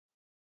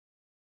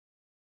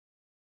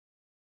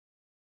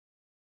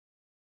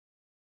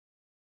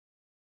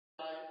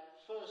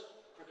first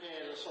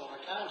prepared a sort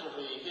of account of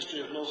the history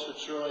of North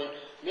Fitzroy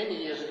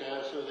many years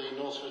ago through the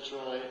North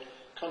Fitzroy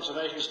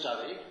Conservation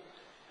Study,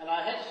 and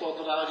I had thought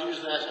that I would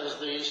use that as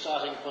the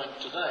starting point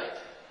today.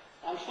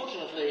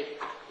 Unfortunately,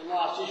 the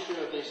last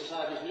issue of the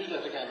Society's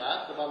newsletter came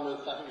out, the one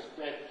with, I think it's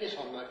Brad Pitt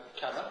on the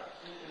cover,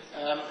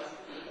 and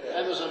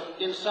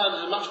inside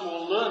there's a much more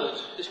learned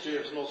history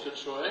of North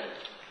Fitzroy,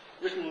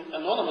 written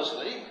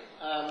anonymously.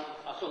 I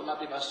thought it might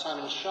be by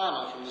Simon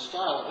Sharma from the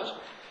style of it,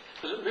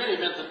 but it really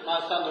meant that my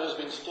thunder has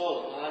been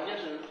stolen, and I'm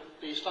going to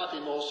be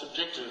slightly more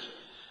subjective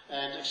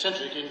and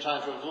eccentric in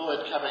trying to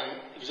avoid covering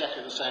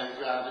exactly the same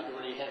ground that you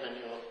already have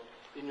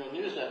in your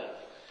newsletter.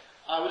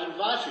 I would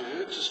invite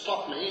you to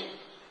stop me,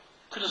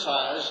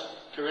 criticise,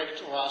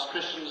 correct or ask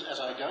questions as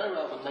I go,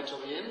 rather than wait till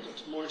the end.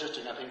 It's more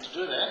interesting, I think, to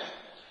do that.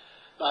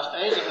 But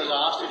Asa has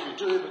asked, if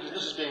you do, because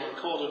this is being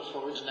recorded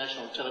for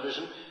international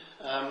television,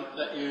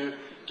 that you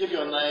give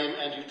your name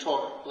and you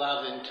talk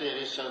loudly and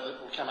clearly so that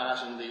it will come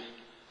out in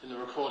the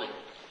recording.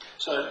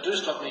 So do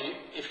stop me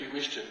if you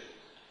wish to.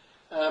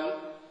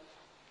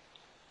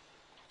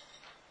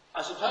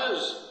 I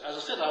suppose, as I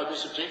said, I would be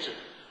subjective.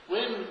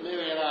 When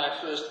Mary and I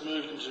first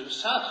moved into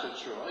South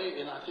Fitzroy,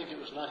 in I think it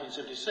was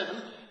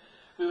 1977,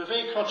 we were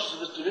very conscious of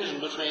this division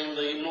between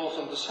the north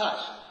and the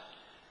south.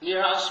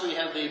 Near us we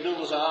had the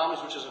Builder's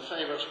Arms, which is a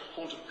favourite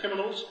haunt of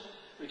criminals.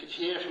 We could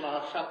hear from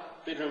our front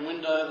bedroom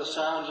window the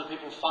sounds of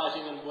people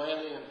fighting and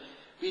wailing and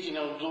beating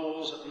on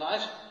doors at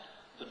night.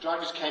 The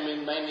drugs came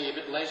in mainly a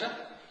bit later.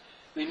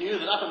 We knew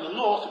that up in the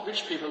north,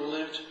 rich people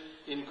lived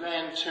in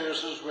grand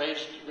terraces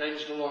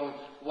ranged along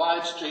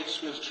wide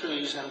streets with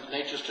trees and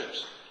nature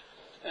strips.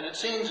 And it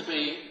seemed to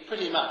be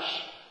pretty much,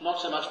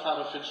 not so much part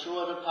of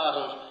Fitzroy, but part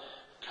of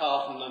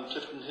Carlton and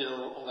Clifton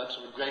Hill, all that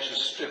sort of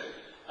gracious strip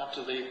up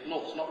to the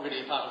north, not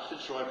really a part of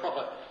Fitzroy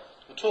proper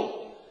at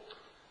all.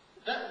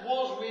 That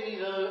was really,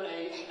 though,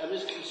 a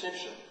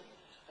misconception.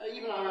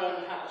 Even our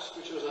own house,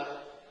 which was a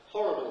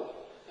horrible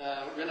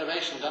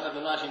renovation done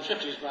in the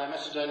 1950s by a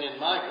Macedonian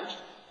migrant,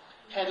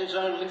 had its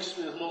own links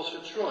with North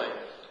Fitzroy.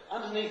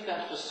 Underneath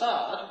that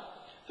facade,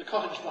 the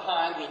cottage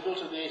behind was built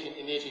in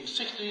the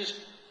 1860s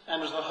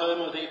and was the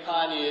home of the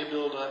pioneer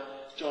builder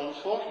John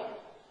Faulkner.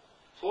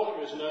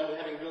 Faulkner is known for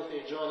having built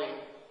the adjoining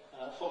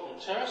Faulkner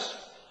Terrace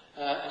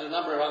and a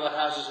number of other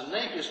houses in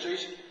Napier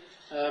Street,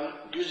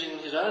 using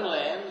his own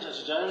land as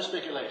his own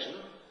speculation,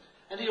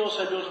 and he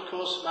also built, of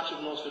course, much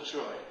of North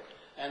Fitzroy,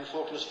 and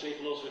Faulkner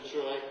Street, North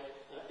Fitzroy,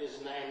 is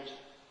named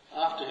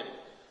after him.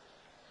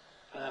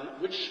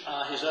 Which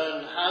are his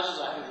own houses,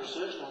 I haven't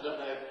researched, and I don't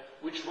know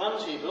which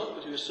ones he built,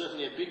 but he was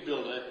certainly a big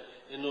builder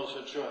in North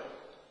Fitzroy.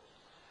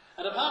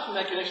 And apart from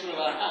that connection with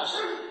our house,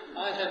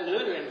 I had an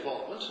earlier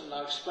involvement, and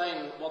I'll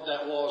explain what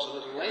that was a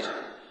little later,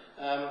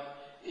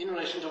 in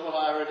relation to what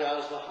I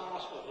regard as the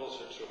heart of North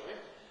Fitzroy,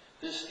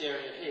 this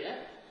area here.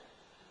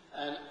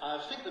 And I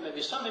think there may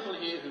be some people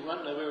here who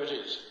won't know where it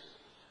is,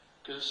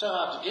 because it's so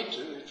hard to get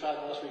to. We tried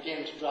last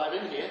weekend to drive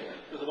in here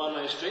with the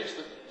one-way streets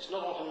that it's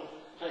not often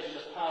a place you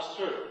just pass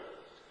through.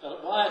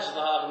 But why it's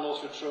the heart of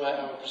North Fitzroy,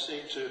 I will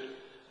proceed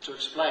to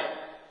explain.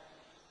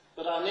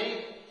 But I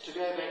need to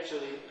go back to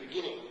the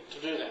beginning to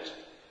do that,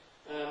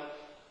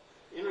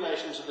 in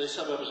relation to the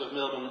suburbs of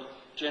Melbourne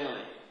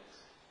generally.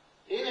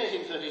 In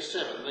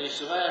 1837, the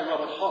surveyor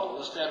Robert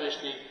Hoddle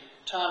established the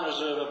Town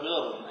Reserve of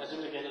Melbourne, as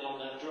indicated on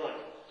that drawing.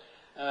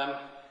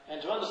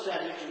 And to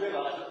understand, you have to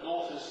realise that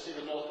north is see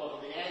the north part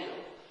of the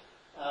angle.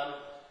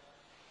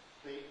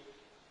 The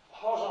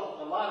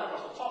horizontal line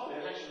across the top there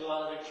is actually the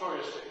line of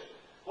Victoria Street.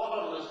 What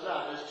Hoddle has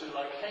done is to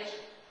locate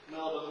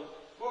Melbourne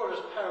more or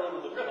less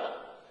parallel with the river,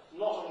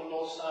 not on a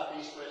north, south,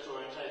 east, west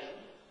orientation.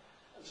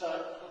 And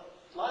so,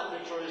 the line of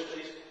Victoria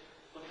Street,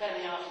 the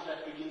planning after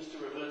that begins to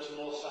revert to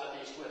north, south,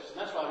 east, west. And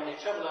that's why when you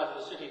travel out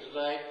of the city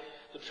today,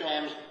 the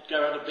trams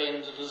go around a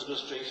bend at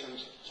Elizabeth Street and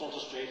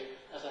Saunter Street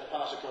as they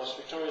pass across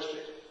Victoria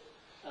Street.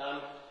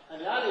 And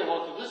the idea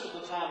was that this was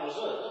the town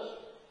reserve,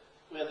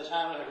 where the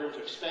town had room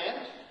to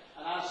expand,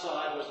 and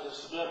outside was the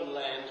suburban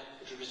land,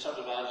 which would be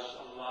subdivided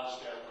on a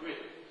large-scale grid.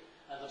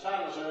 And the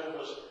town reserve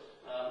was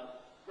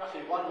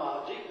roughly 1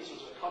 mile deep. This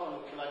was a common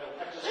colonial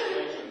practice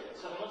in ancient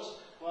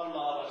settlements, 1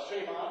 mile by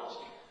 3 miles.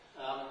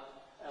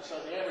 And so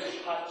the average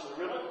height to the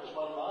river was 1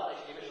 mile.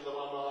 Actually, you measure the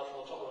 1 mile from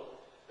the top of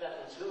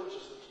Batman's Hill, which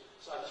is the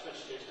side of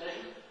Spencer Street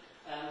Station.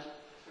 And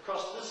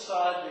across this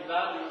side, the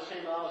boundary was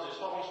 3 miles is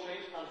Hopping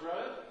Street, Hunt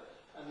Road,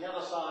 and the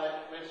other side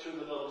went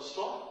through the Melbourne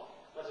Stop,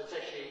 but it's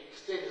actually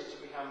extended to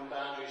become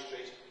Boundary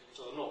Street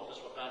to the north.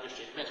 That's what Boundary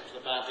Street meant. It was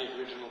the boundary of the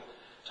original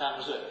town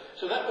reserve.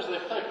 So that was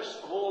their focus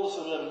of all the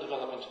suburban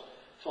development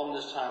from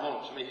this time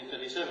on, from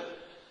 1837.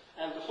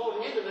 And before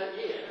the end of that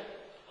year,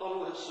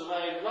 Hoddle had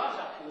surveyed right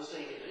up from the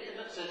CBD, and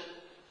that's it.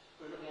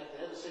 We're looking at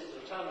there,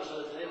 the town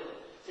reserve there,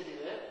 the city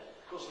there.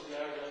 Of course, the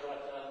arrow goes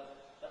right down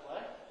that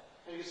way.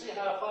 And you can see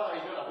how far he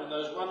got up in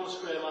those 1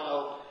 square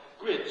mile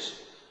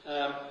grids,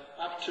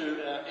 up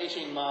to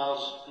 18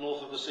 miles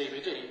north of the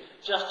CBD,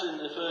 just in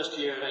the first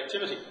year of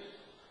activity.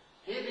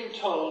 He had been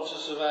told to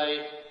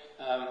survey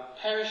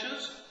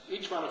parishes,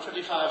 each one of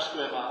 25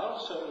 square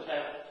miles, so it would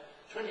have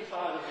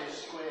 25 of these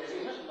squares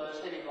in it, and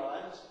those heavy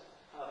lines,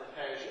 are the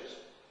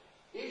parishes.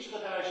 Each of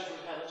the parishes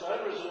would have its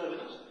own reserve in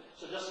it.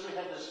 So just as we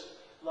had this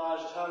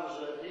large town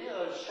reserve here,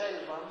 those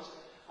shaded ones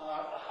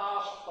are a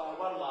half by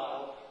 1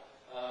 mile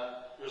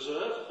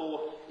reserve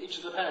for each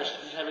of the parishes,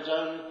 which have its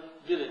own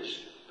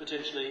village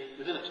potentially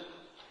within it.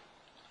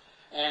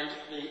 And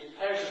the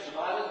parish is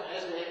divided,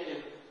 as they're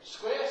in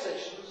square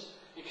sections,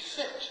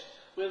 except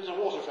where there's a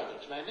water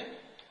frontage mainly.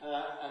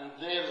 And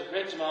there's a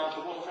great demand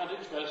for water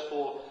frontage, both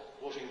for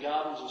watering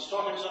gardens and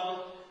stock and so on,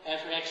 and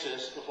for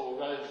access before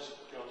roads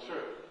go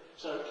through.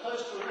 So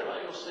close to the river,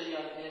 you'll see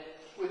here,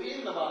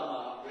 within the 1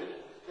 mile grid,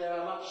 there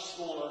are much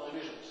smaller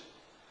divisions.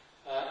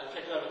 In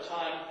fact, over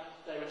time,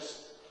 they were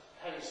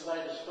having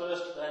surveyed this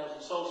first, the land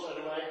wasn't sold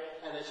straight away,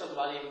 and they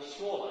subdivided even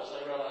smaller, so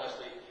they realised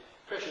the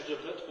pressure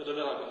for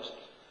development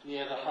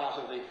near the heart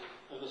of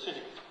the city.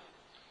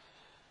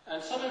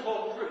 And some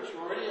important routes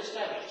were already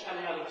established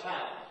coming out of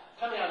town.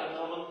 Coming out of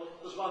Melbourne,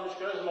 there's one which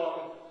goes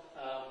along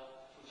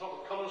from the top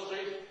of Collins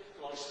Street,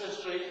 along Smith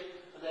Street,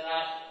 and then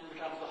out and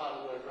becomes the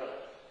Heidelberg Road,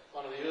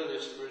 one of the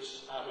earliest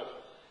routes out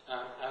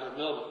of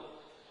Melbourne.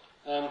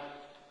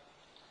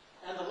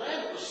 And the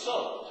land that was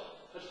sold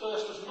at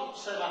first was not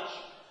so much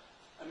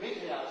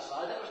immediately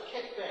outside, that was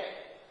kept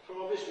back for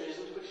obvious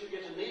reasons, which you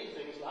get to need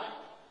things like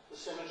the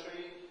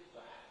cemetery,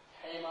 the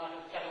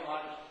Haymarket, cattle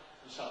market,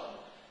 and so on.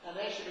 And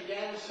they actually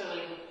began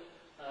selling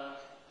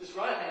this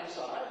right-hand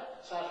side,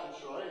 South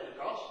Fitzroy and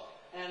across,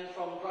 and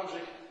from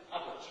Brunswick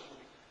upwards, from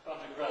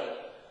Brunswick Road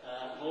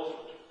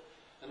northward.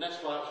 And that's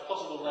why it was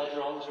possible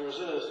later on to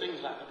reserve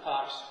things like the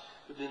parks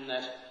within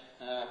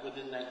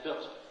that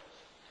belt.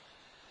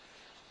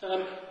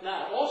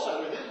 Now,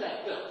 also within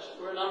that belt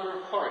were a number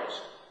of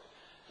quarries.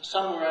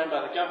 Some were owned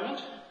by the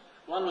government,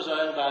 one was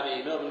owned by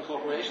the Melbourne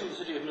Corporation, the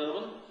City of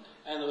Melbourne,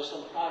 and there were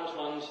some private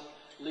ones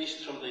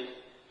leased from the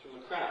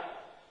Crown.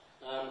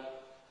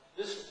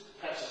 This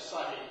perhaps is a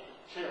slightly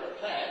clearer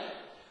plan,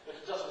 but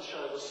it doesn't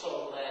show the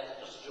sold land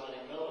just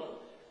adjoining Melbourne,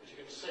 but you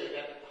can see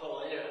that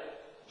whole area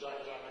adjoining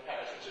the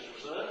parish which is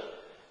reserved.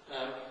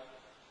 And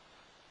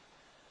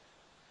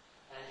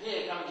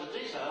here comes the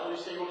detail, you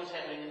see what is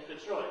happening in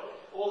Fitzroy.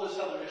 All this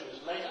subdivision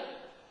is later,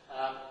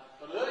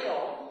 but early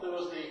on there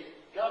was the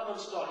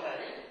government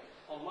stockade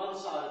on one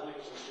side of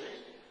Nicholson Street,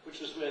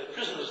 which is where the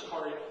prisoners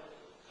quarried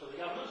for the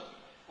government,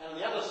 and on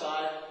the other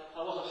side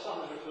are what are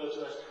sometimes referred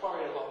to as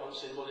quarry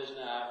allotments in what is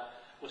now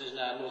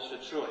North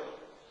Fitzroy.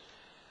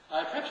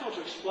 I perhaps want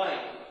to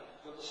explain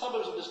that the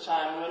suburbs at this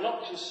time were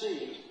not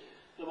conceived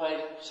the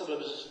way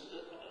suburban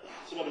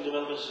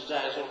development is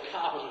today, as sort of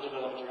carpet of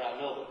development around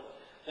Melbourne.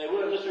 They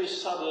were literally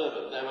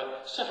suburban. They were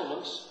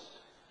settlements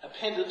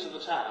appended to the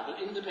town,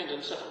 but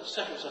independent settlements,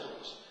 separate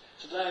settlements.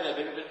 Today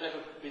they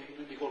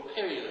would be called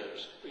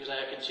periurbs, because they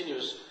are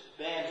continuous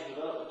bands of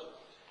development.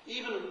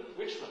 Even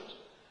Richmond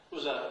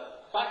was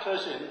quite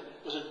close in,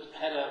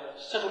 had a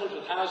settlement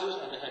with houses,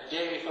 and it had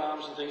dairy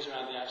farms and things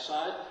around the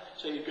outside.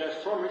 So you'd go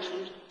from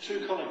Richmond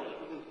to Collingwood. It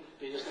wouldn't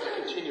be just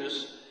a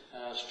continuous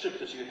strip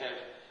that you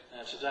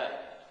have today.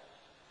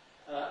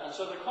 And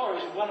so the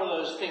quarries were one of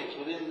those things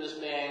within this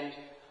band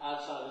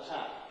outside the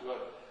town. There were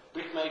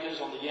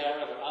brickmakers on the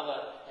Yarra, there were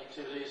other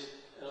activities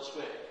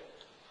elsewhere.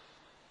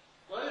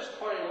 Those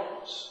quarry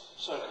allotments,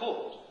 so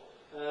called,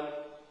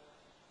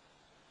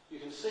 you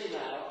can see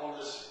now on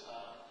this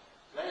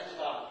land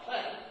development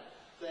plan,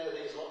 there are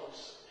these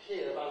allotments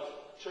here above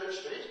Church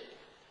Street.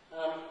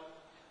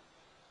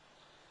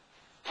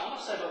 I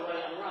must say, by the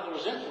way, I'm rather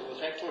resentful of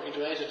the fact, talking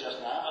to Asa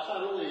just now, I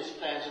found all these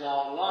plans are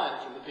now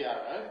online from the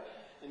PRO.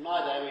 In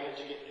my day, we had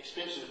to get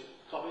expensive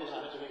copies,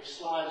 I had to make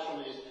slides from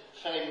these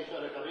fading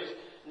photocopies.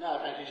 Now,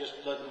 apparently, just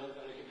load them on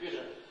a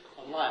computer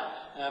online,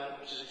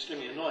 which is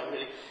extremely annoying,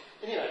 really.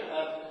 Anyway,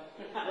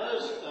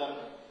 those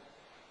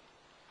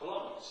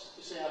allotments,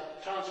 you see,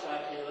 I've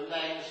transcribed here the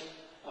names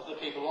of the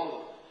people on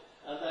them.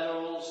 And they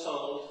were all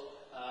sold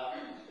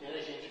in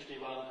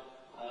 1851,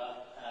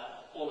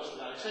 almost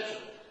without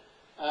exception.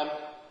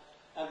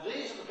 And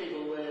these are the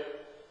people where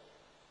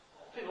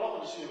people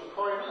often assume a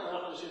quarryman, and they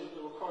often assume that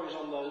there were quarries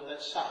on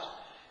that site.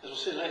 As we'll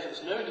see later,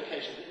 there's no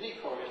indication that any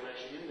quarries were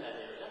actually in that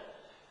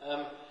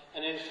area.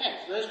 And in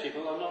fact, those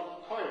people are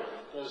not quarrymen.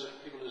 Those are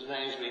people whose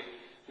names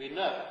we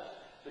know.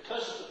 The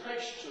closest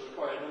approach to the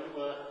quarrymen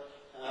were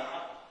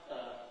at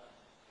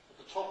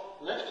the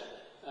top left,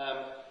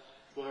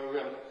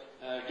 were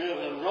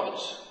Gervin and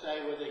Roberts.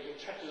 They were the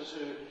contractors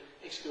who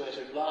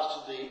excavated,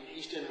 blasted the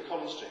east end of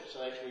Collins Street. So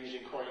they were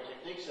using quarrying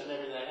techniques, so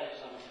maybe they had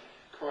some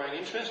quarrying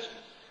interest.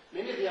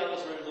 Many of the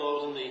others were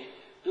involved in the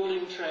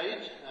building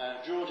trade.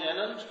 George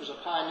Annand was a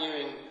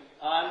pioneering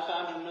iron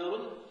foundry in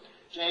Melbourne.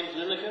 James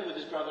Lineker, with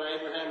his brother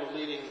Abraham, were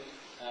leading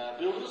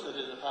builders. They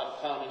did the part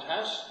of Parliament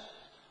House.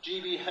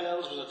 G.B.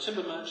 Hales was a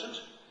timber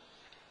merchant.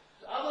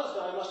 The others,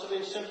 though, must have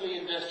been simply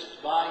investors,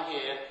 buying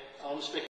here on speculation.